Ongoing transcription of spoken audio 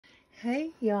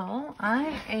Hey y'all,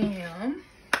 I am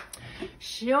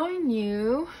showing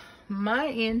you my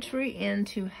entry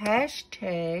into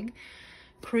hashtag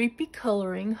creepy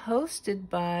coloring hosted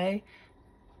by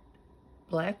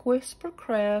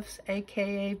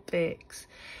BlackWhisperCraftsakaBexx.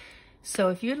 So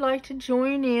if you'd like to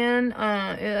join in,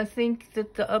 I think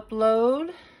that the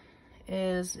upload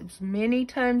is as many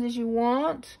times as you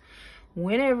want,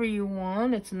 whenever you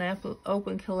want. It's an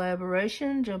open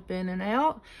collaboration. Jump in and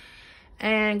out.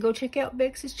 And go check out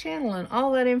Bex's channel, and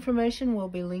all that information will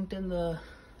be linked in the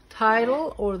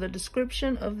title or the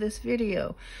description of this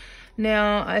video.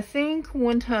 Now, I think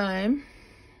one time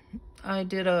I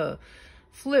did a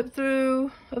flip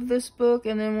through of this book,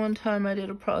 and then one time I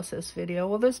did a process video.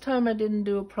 Well, this time I didn't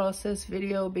do a process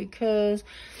video because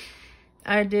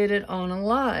I did it on a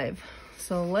live.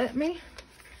 So let me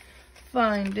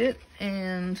find it,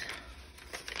 and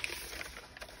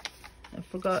I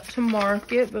forgot to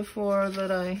mark it before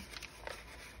that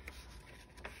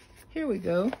here we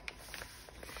go.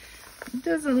 It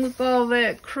doesn't look all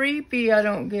that creepy, I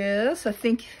don't guess. I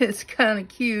think it's kind of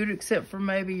cute, except for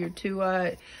maybe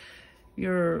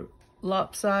your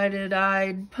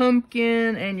lopsided-eyed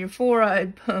pumpkin and your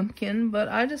four-eyed pumpkin. But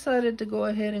I decided to go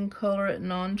ahead and color it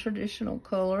non-traditional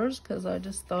colors because I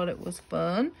just thought it was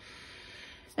fun.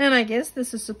 And I guess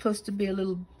this is supposed to be a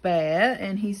little bat,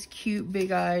 and he's cute,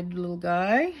 big-eyed little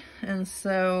guy. And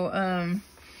so,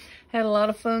 had a lot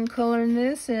of fun coloring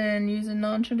this and using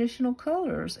non-traditional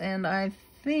colors. And I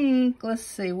think, let's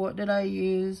see, what did I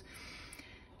use?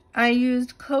 I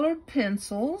used colored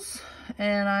pencils,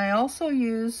 and I also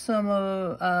used some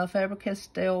of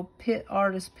Faber-Castell Pitt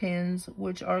Artist pens,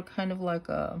 which are kind of like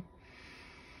a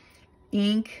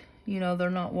ink. You know, they're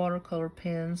not watercolor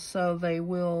pens, so they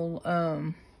will,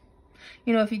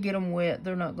 you know, if you get them wet,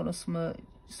 they're not going to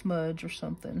smudge or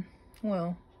something.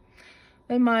 Well,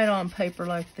 they might on paper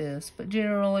like this, but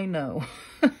generally no.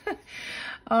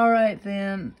 All right,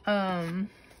 then.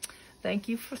 Thank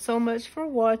you so much for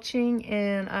watching,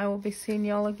 and I will be seeing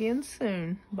y'all again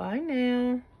soon. Bye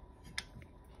now.